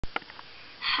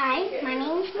Hi, my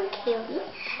name is Mikayli,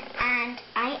 and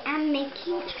I am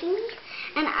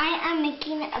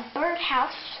making a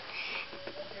birdhouse,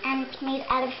 and it's made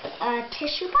out of a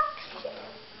tissue box.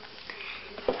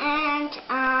 And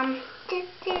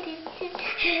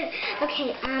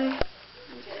okay,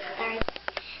 sorry.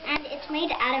 And it's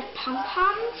made out of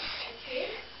pom-poms.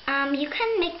 You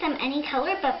can make them any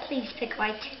color, but please pick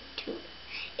white too.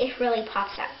 It really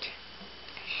pops out.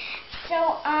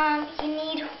 So you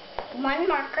need one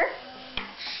marker,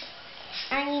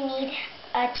 and you need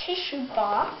a tissue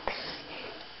box,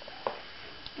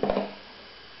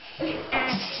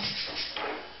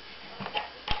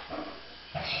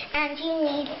 and you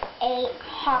need a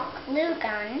hot glue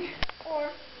gun,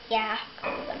 or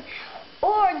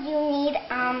you need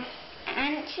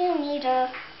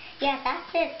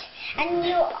that's it. And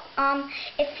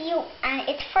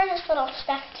it's for this little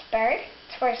stuffed bird.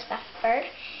 It's for a stuffed bird.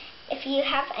 If you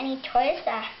have any toys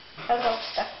that have little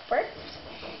stuffed birds,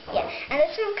 and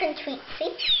this one can tweet.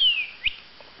 See,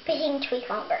 but he can tweet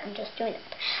longer. I'm just doing it.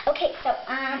 Okay, so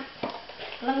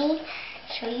let me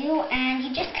show you, and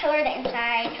you just color the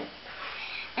inside,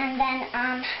 and then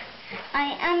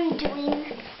I am doing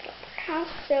house.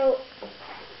 So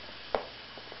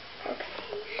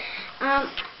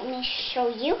let me show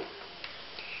you.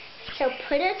 So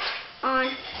put it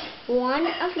on one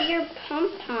of your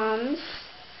pom-poms.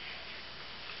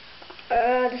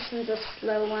 This one's a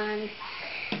slow one,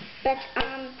 but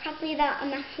probably that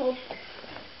will.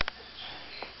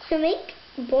 So make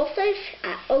both of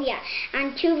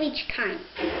and two of each kind.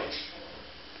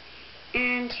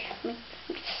 And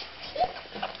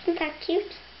isn't that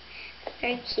cute?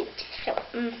 Very cute. So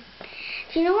do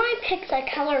you know why I picked the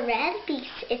color red?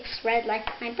 Because it's red like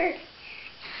my bird.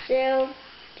 So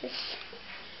just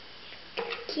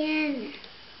again.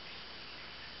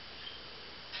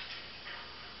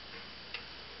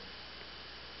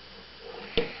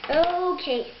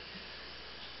 Okay.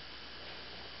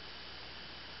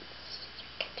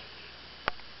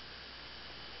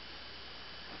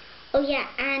 Oh yeah,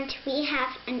 and we have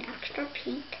an extra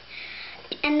pink.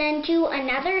 And then do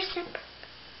another separate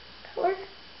color.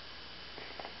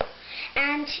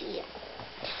 And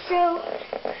so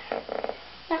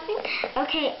nothing.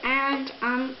 Okay, and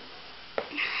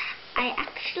I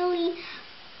actually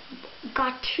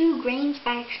got 2 grains,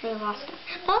 but I actually lost them.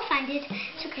 But I'll find it.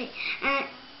 It's okay.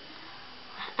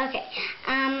 Okay.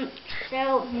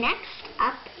 So next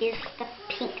up is the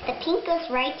pink. The pink goes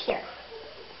right here,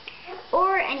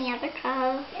 or any other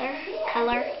color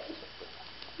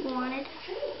you wanted.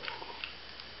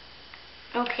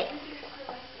 Okay.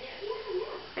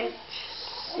 Right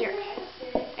here.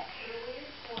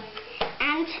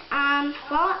 And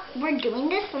while we're doing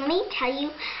this, let me tell you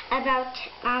about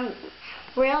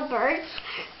real birds,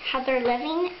 how they're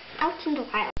living out in the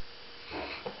wild.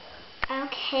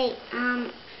 Okay,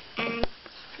 and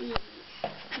see.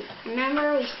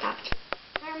 Remember, we stopped.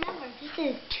 Remember, this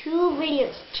is 2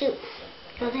 videos, 2.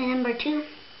 So the number 2,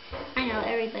 I know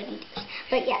everybody does,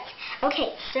 but yes.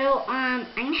 Okay, so I'm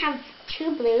gonna have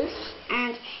 2 blues,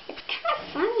 and it's kind of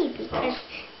funny because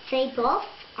they both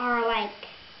are like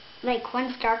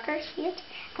one's darker, see it,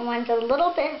 and one's a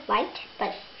little bit light,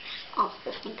 but also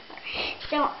the same color.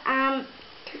 So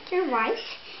take your white,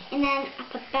 and then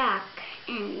at the back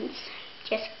ends,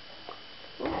 just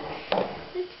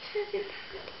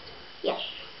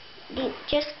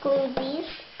glue these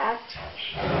at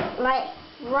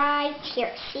right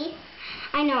here. See,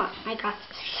 I know I got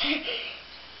this.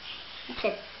 It's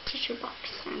a tissue box,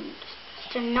 and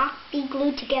to not be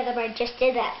glued together, but I just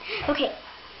did that. Okay,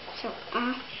 so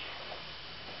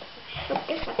put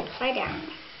this upside down,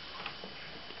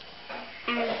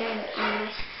 and then on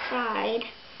the side,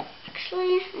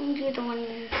 actually, I can do the one.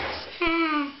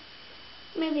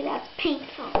 Maybe that's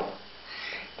painful.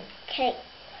 Okay,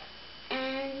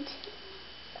 and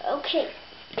okay,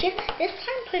 just this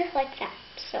time put it like that.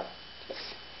 So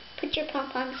just put your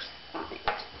pom-poms on it,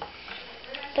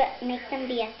 but make them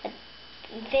be at the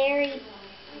very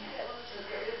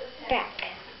back,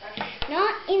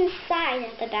 not inside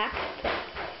at the back, but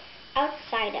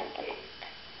outside of the back,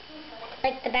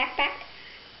 like the back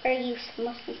where you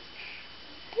mostly.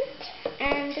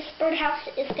 And this birdhouse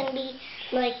is going to be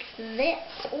like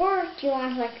this, or do you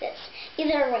want it like this?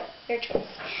 Either way, your choice.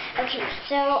 Okay,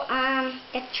 so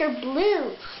get your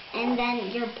blues, and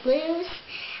then your blues.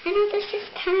 I know this is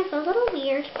kind of a little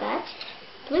weird, but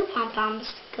blue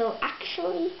pom-poms go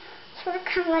actually sort of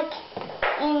kind of like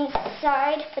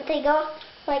inside, but they go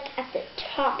like at the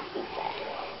top inside.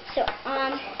 So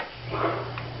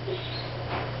this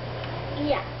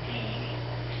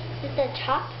is the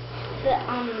top.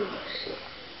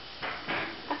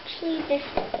 Actually, actually, this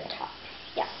is the top.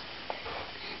 Yeah.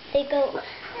 They go,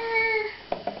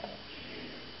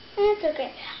 it's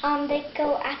okay. They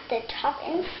go at the top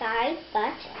and side,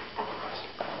 but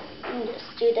I'm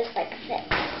just do this like this.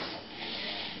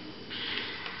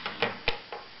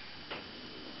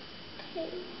 Okay,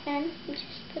 then you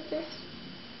just put this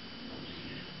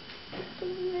at the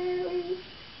very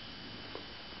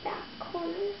back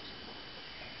corner.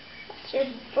 So your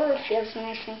bird feels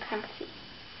nice and comfy.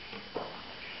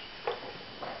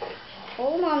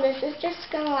 Hold on, this is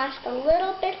just going to last a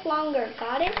little bit longer.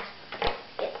 Got it?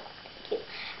 Good. Thank you.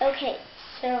 Okay,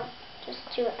 so just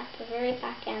do it at the very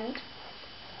back end.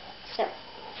 So,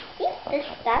 see,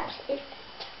 that is it.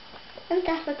 And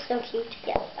that looks so cute.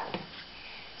 Yes, that.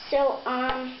 So,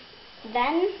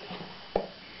 then,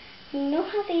 you know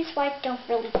how these white don't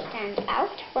really stand out?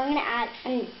 We're going to add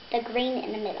the green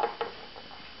in the middle.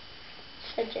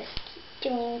 So just keep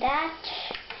doing that.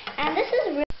 And this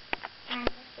is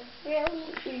really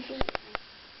easy.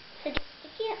 So just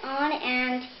stick it on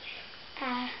and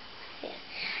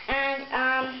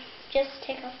just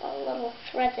take off all the little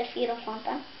threads if you don't want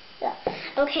them. So,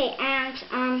 okay,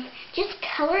 and just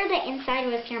color the inside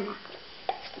with your marker.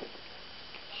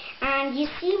 And you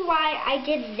see why I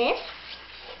did this?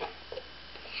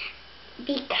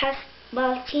 Because,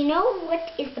 well, do you know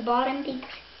what is the bottom? Because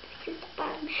this is the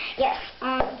bottom. Yes,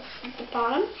 this is the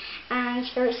bottom. And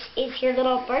yours is your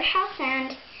little birdhouse.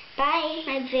 And bye.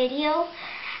 My video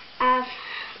of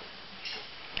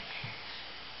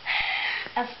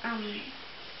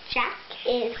Jack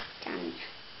is done.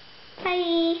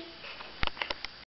 Bye.